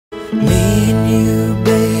Me and you,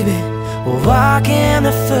 baby, we'll walk in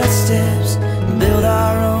the footsteps and build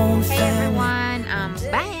our own family. Hey everyone, I'm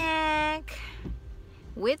back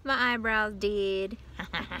with my eyebrows did.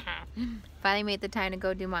 Finally made the time to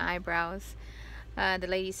go do my eyebrows. The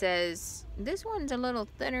lady says, this one's a little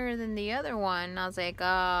thinner than the other one. I was like,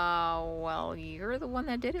 oh, well, you're the one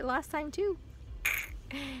that did it last time too.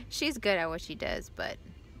 She's good at what she does, but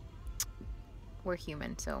we're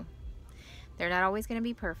human, so they're not always going to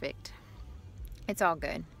be perfect. It's all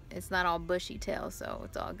good. It's not all bushy tail, so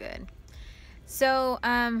it's all good. So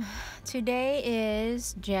today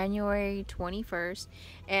is January 21st,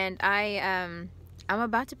 and I'm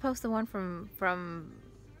about to post the one from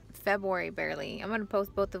February barely. I'm gonna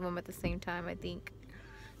post both of them at the same time, I think,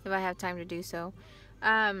 if I have time to do so.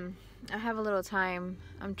 I have a little time.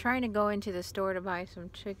 I'm trying to go into the store to buy some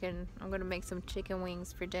chicken. I'm gonna make some chicken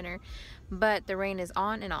wings for dinner, but the rain is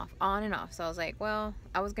on and off, on and off. So I was like, well,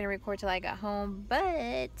 I was gonna record till I got home,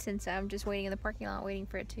 but since I'm just waiting in the parking lot, waiting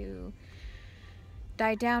for it to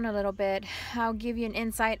die down a little bit, I'll give you an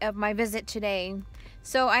insight of my visit today.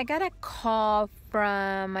 So I got a call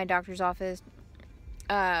from my doctor's office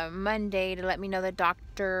Monday to let me know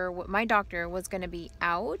my doctor was going to be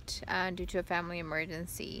out due to a family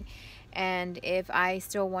emergency, and if I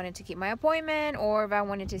still wanted to keep my appointment, or if I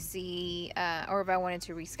wanted to see or if I wanted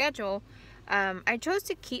to reschedule. I chose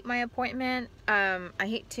to keep my appointment. I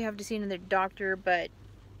hate to have to see another doctor, but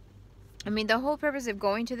I mean, the whole purpose of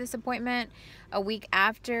going to this appointment a week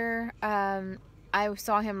after I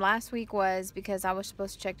saw him last week was because I was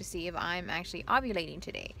supposed to check to see if I'm actually ovulating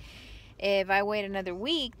today. If I wait another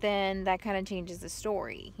week, then that kind of changes the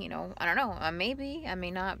story. You know, I don't know. Maybe, I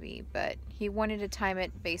may not be. But he wanted to time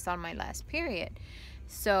it based on my last period.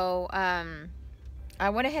 So, I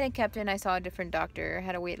went ahead and kept it, and I saw a different doctor. I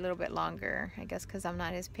had to wait a little bit longer, I guess, because I'm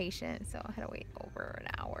not his patient. So, I had to wait over an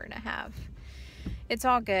hour and a half. It's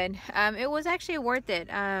all good. It was actually worth it.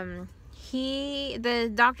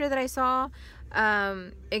 The doctor that I saw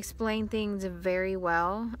explain things very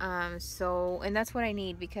well, and that's what I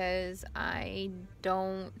need, because I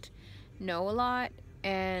don't know a lot,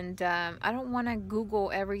 and I don't want to Google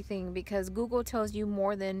everything, because Google tells you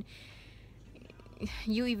more than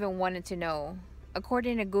you even wanted to know.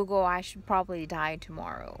 According to Google, I should probably die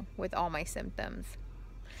tomorrow with all my symptoms,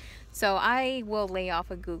 so I will lay off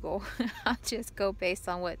of Google. I'll just go based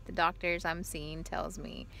on what the doctors I'm seeing tells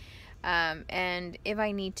me. And if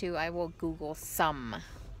I need to, I will Google some.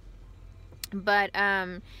 But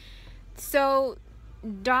so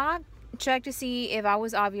doc checked to see if I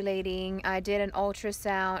was ovulating. I did an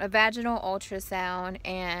ultrasound, a vaginal ultrasound,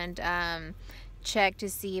 and checked to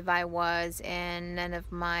see if I was, and none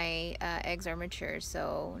of my eggs are mature.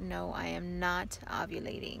 So no, I am not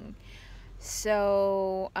ovulating.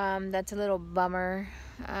 So that's a little bummer,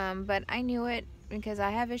 but I knew it, because I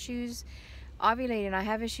have issues ovulating. I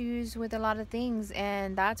have issues with a lot of things,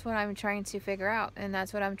 and that's what I'm trying to figure out, and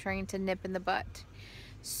that's what I'm trying to nip in the butt.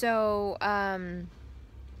 So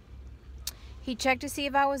he checked to see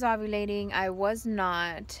if I was ovulating. I was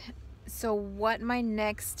not. So what my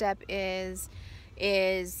next step is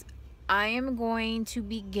I am going to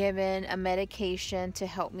be given a medication to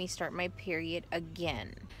help me start my period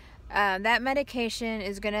again. That medication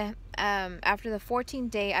is gonna after the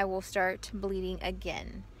 14th day, I will start bleeding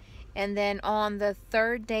again. And then on the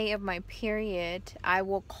 3rd day of my period, I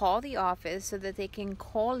will call the office so that they can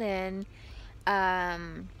call in. Oh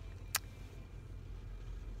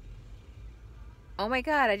my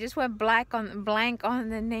God, I just went blank on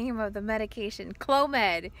the name of the medication.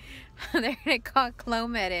 Clomid. They're going to call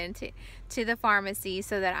Clomid in to the pharmacy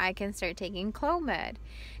so that I can start taking Clomid.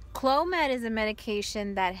 Clomid is a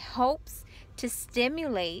medication that helps to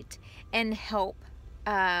stimulate and help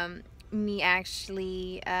me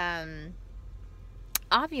actually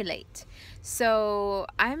ovulate. So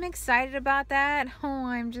I'm excited about that. Oh,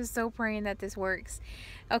 I'm just so praying that this works.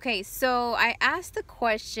 Okay, so I asked the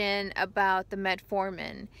question about the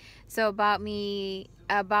metformin. So about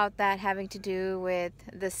that having to do with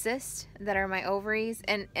the cysts that are my ovaries,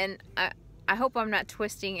 and I hope I'm not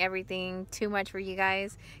twisting everything too much for you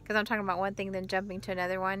guys, because I'm talking about one thing then jumping to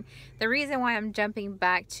another one. The reason why I'm jumping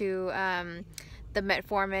back to the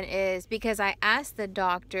metformin is because I asked the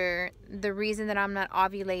doctor the reason that I'm not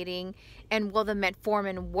ovulating, and will the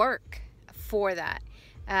metformin work for that?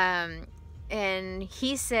 And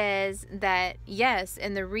he says that yes,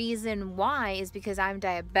 and the reason why is because I'm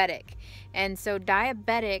diabetic, and so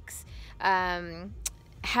diabetics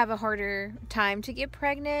have a harder time to get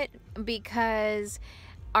pregnant because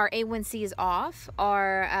our A1C is off.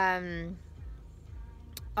 I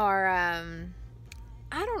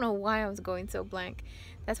don't know why I was going so blank.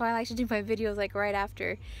 That's why I like to do my videos like right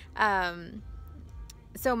after.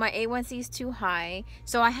 So my A1C is too high.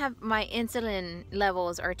 So I have, my insulin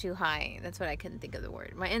levels are too high. That's what I couldn't think of the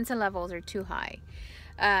word. My insulin levels are too high.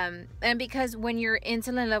 And because when your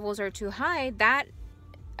insulin levels are too high, that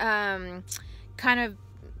kind of,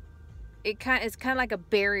 it's kind of like a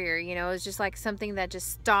barrier, you know. It's just like something that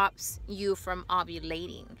just stops you from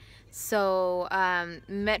ovulating. So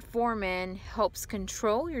metformin helps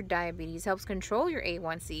control your diabetes, helps control your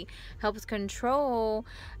A1C, helps control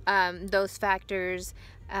those factors,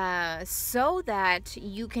 so that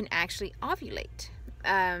you can actually ovulate.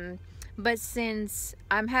 But since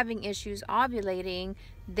I'm having issues ovulating,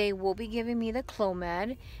 they will be giving me the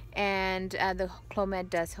Clomid, and the Clomid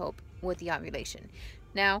does help with the ovulation.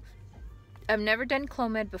 Now, I've never done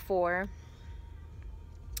Clomid before.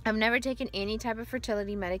 I've never taken any type of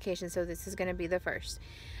fertility medication, so this is going to be the first.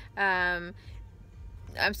 I'm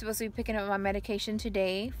supposed to be picking up my medication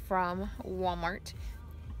today from Walmart,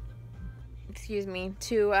 excuse me,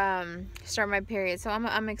 to start my period. So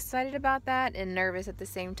I'm excited about that and nervous at the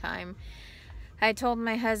same time. I told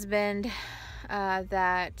my husband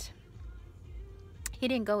that he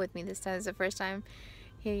didn't go with me this time. It's the first time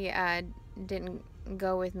he didn't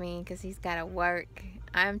go with me because he's got to work.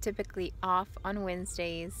 I'm typically off on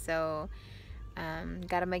Wednesdays, so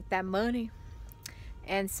gotta make that money.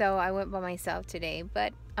 And so I went by myself today,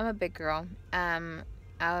 but I'm a big girl. I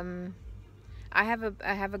have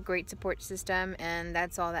a great support system, and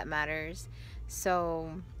that's all that matters.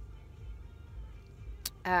 So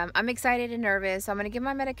I'm excited and nervous. So I'm gonna give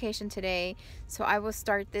my medication today, so I will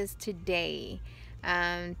start this today.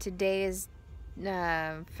 Today is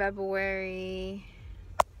February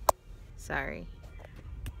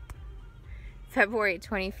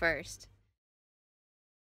 21st.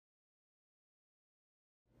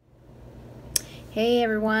 Hey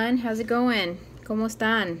everyone, how's it going? ¿Cómo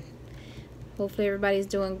están? Hopefully everybody's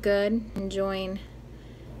doing good, enjoying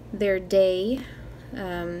their day.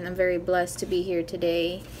 I'm very blessed to be here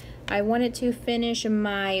today. I wanted to finish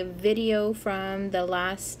my video from the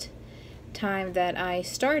last time that I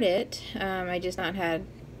started. I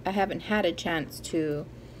haven't had a chance to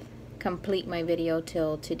complete my video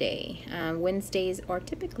till today. Wednesdays are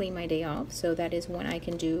typically my day off, so that is when I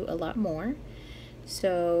can do a lot more.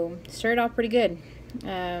 So started off pretty good.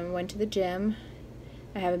 Went to the gym.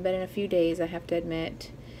 I haven't been in a few days, I have to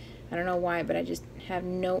admit. I don't know why, but I just have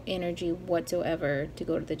no energy whatsoever to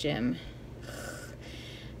go to the gym.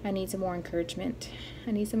 I need some more encouragement.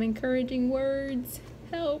 I need some encouraging words.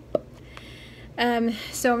 Help.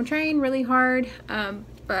 So I'm trying really hard,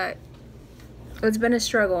 but it's been a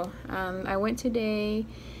struggle. I went today,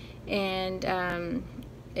 and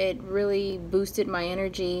it really boosted my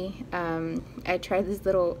energy. I tried this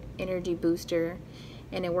little energy booster,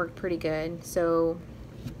 and it worked pretty good. So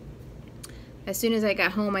as soon as I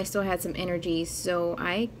got home, I still had some energy, so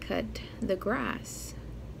I cut the grass.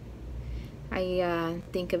 I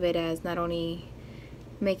think of it as not only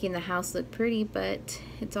making the house look pretty, but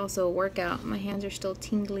it's also a workout. My hands are still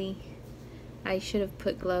tingly. I should have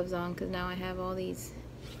put gloves on, because now I have all these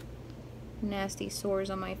nasty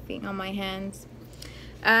sores on my feet, on my hands.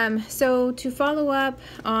 So to follow up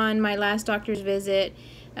on my last doctor's visit,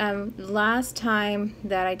 last time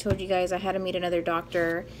that I told you guys I had to meet another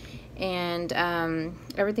doctor, and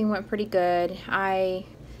everything went pretty good. I'm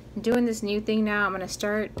doing this new thing now. I'm going to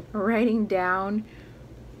start writing down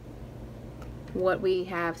what we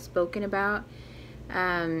have spoken about,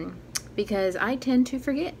 because I tend to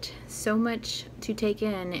forget so much to take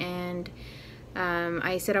in, and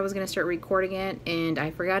I said I was going to start recording it, and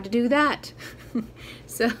I forgot to do that.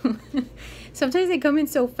 So sometimes they come in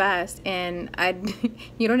so fast, and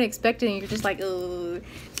you don't expect it, and you're just like, ugh.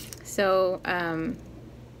 So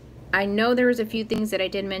I know there was a few things that I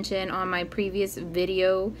did mention on my previous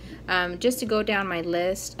video. Just to go down my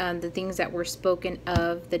list, the things that were spoken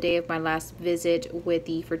of the day of my last visit with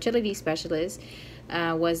the fertility specialist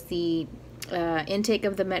was the intake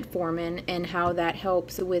of the metformin, and how that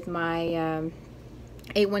helps with my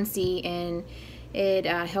A1C, and it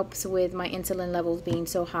helps with my insulin levels being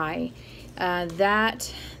so high.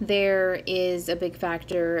 That there is a big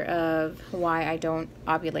factor of why I don't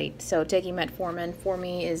ovulate. So taking metformin for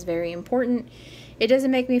me is very important. It doesn't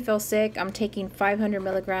make me feel sick. I'm taking 500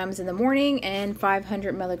 milligrams in the morning and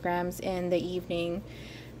 500 milligrams in the evening.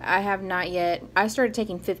 I have not yet. I started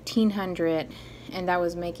taking 1500, and that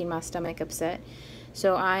was making my stomach upset.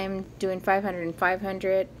 So I'm doing 500 and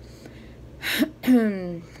 500.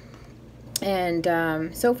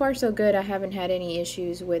 And so far so good. I haven't had any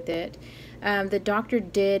issues with it. The doctor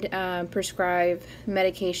did prescribe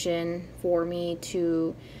medication for me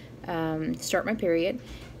to start my period.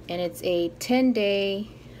 And it's a 10-day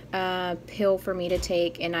pill for me to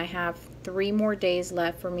take, and I have 3 more days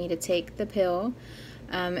left for me to take the pill.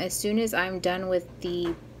 As soon as I'm done with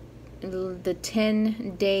the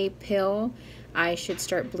 10-day pill, I should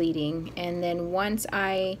start bleeding. And then once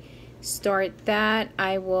I start that,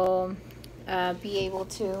 I will be able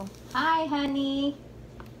to... Hi, honey.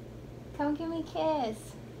 Come give me a kiss.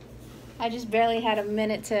 I just barely had a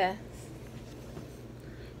minute to...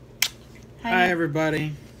 Hi,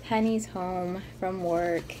 everybody. Honey's home from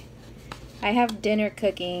work. I have dinner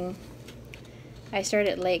cooking. I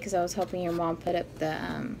started late because I was helping your mom put up the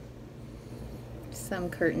some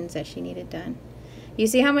curtains that she needed done. You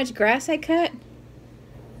see how much grass I cut?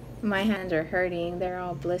 My hands are hurting. They're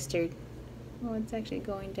all blistered. Oh, it's actually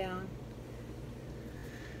going down.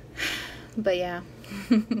 But yeah.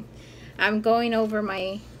 I'm going over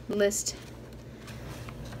my list.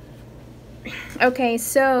 Okay,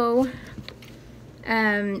 so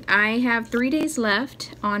I have 3 days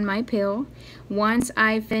left on my pill. Once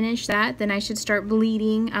I finish that, then I should start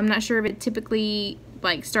bleeding. I'm not sure if it typically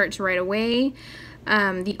like starts right away.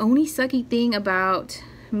 The only sucky thing about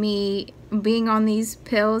me being on these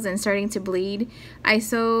pills and starting to bleed, I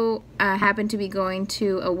happen to be going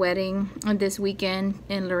to a wedding this weekend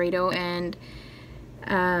in Laredo, and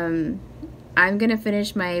I'm gonna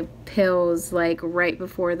finish my pills like right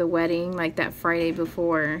before the wedding, like that Friday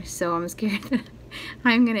before. So I'm scared that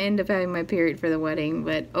I'm gonna end up having my period for the wedding,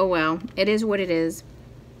 but oh well, it is what it is.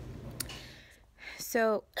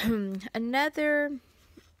 So another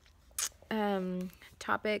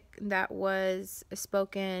topic that was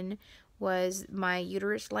spoken was my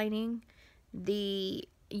uterus lining. He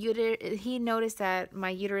noticed that my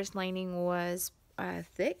uterus lining was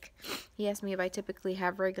thick. He asked me if I typically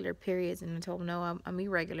have regular periods, and I told him no, I'm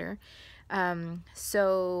irregular.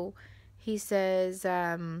 So he says,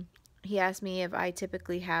 he asked me if I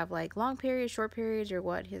typically have like long periods, short periods, or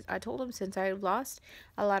what. I told him since I lost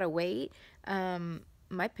a lot of weight,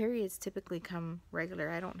 my periods typically come regular.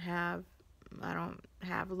 I don't have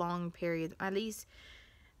long periods. At least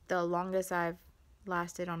the longest I've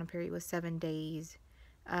lasted on a period was 7 days.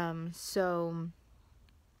 So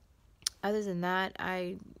other than that,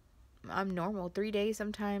 I'm normal. 3 days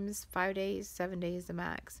sometimes, 5 days, 7 days the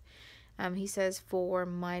max. He says for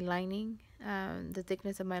my lining, the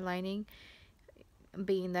thickness of my lining,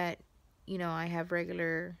 being that, you know, I have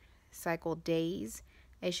regular cycle days,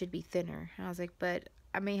 it should be thinner. And I was like, but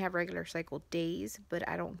I may have regular cycle days, but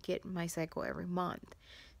I don't get my cycle every month.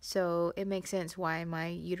 So it makes sense why my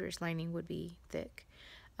uterus lining would be thick.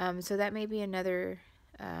 So that may be another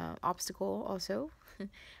obstacle also.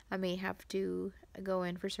 I may have to go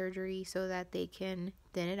in for surgery so that they can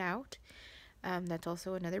thin it out. That's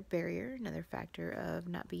also another barrier, another factor of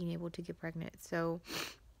not being able to get pregnant. So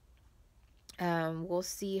we'll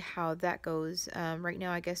see how that goes. Right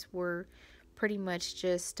now, I guess we're pretty much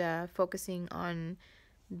just focusing on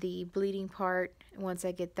the bleeding part. Once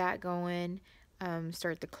I get that going,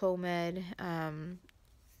 start the Clomid,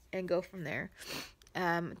 and go from there.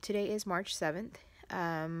 Today is March 7th.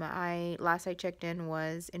 Last I checked in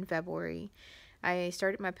was in February. I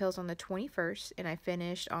started my pills on the 21st and I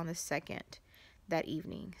finished on the 2nd that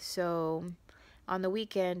evening. So on the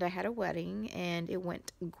weekend I had a wedding and it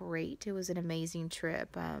went great. It was an amazing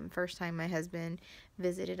trip. First time my husband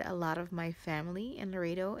visited a lot of my family in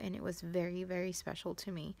Laredo, and it was very, very special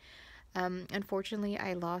to me. Unfortunately,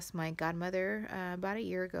 I lost my godmother about a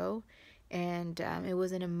year ago, and it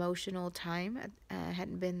was an emotional time. I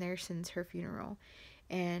hadn't been there since her funeral,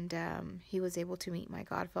 and he was able to meet my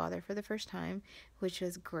godfather for the first time, which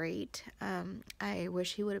was great. I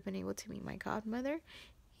wish he would have been able to meet my godmother.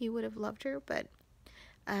 He would have loved her, but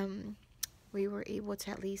we were able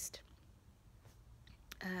to at least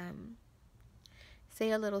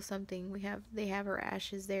say a little something. They have her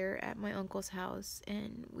ashes there at my uncle's house,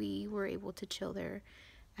 and we were able to chill there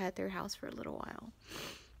at their house for a little while.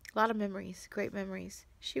 A lot of memories, great memories.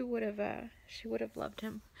 She would have loved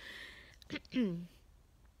him.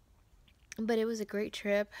 But it was a great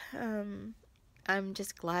trip. I'm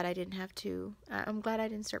just glad I didn't have to. I'm glad I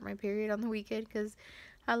didn't start my period on the weekend, because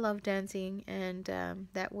I love dancing, and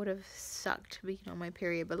that would have sucked being on my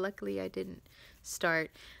period. But luckily I didn't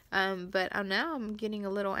start. But now I'm getting a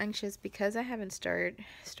little anxious because I haven't started.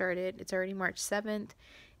 It's already March 7th,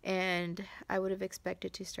 and I would have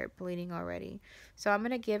expected to start bleeding already. So I'm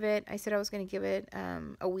gonna give it. I said I was gonna give it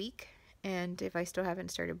a week, and if I still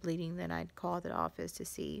haven't started bleeding, then I'd call the office to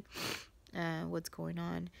see what's going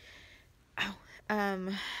on.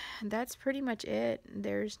 That's pretty much it.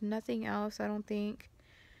 There's nothing else, I don't think,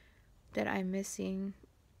 that I'm missing.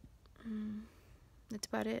 that's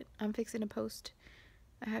about it. I'm fixing to post.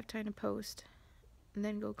 I have time to post and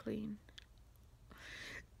then go clean.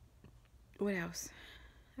 What else?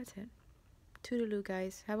 That's it. Toodaloo,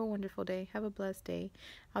 guys. Have a wonderful day. Have a blessed day.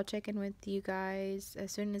 I'll check in with you guys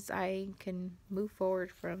as soon as I can move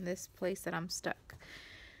forward from this place that I'm stuck.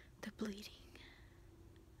 The bleeding.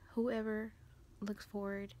 Whoever looks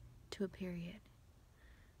forward to a period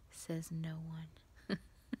says no one.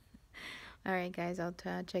 Alright, guys. I'll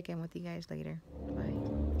check in with you guys later. Bye.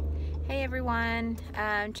 Hey, everyone.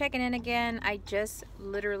 Checking in again. I just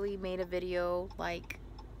literally made a video like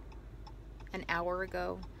an hour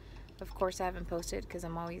ago. Of course I haven't posted because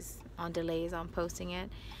I'm always on delays on posting it.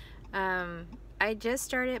 I just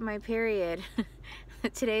started my period.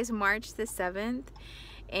 Today's March the 7th,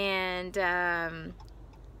 and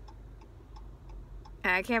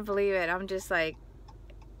I can't believe it. I'm just like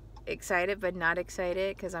excited but not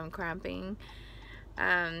excited because I'm cramping.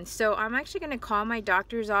 So I'm actually going to call my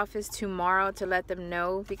doctor's office tomorrow to let them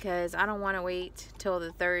know, because I don't want to wait till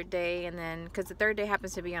the third day, and then because the third day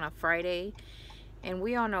happens to be on a Friday, and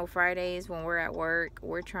we all know Fridays when we're at work,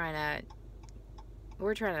 we're trying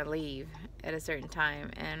to leave at a certain time,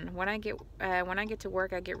 and when I get to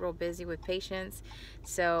work, I get real busy with patients,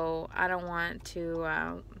 so I don't want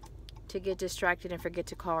to get distracted and forget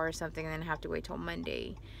to call or something and then have to wait till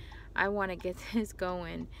Monday. I want to get this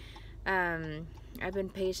going. I've been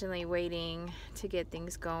patiently waiting to get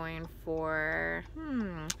things going for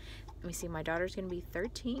let me see, my daughter's gonna be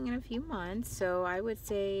 13 in a few months, so I would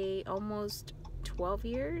say almost 12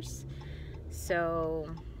 years. So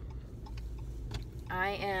I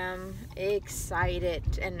am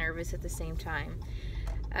excited and nervous at the same time.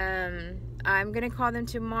 I'm gonna call them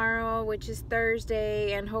tomorrow, which is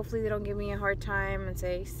Thursday, and hopefully they don't give me a hard time and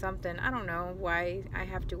say something. I don't know why I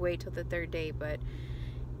have to wait till the third day, but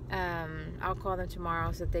I'll call them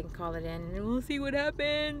tomorrow so they can call it in, and we'll see what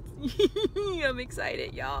happens. I'm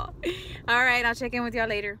excited, y'all. All right, I'll check in with y'all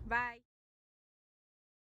later. Bye.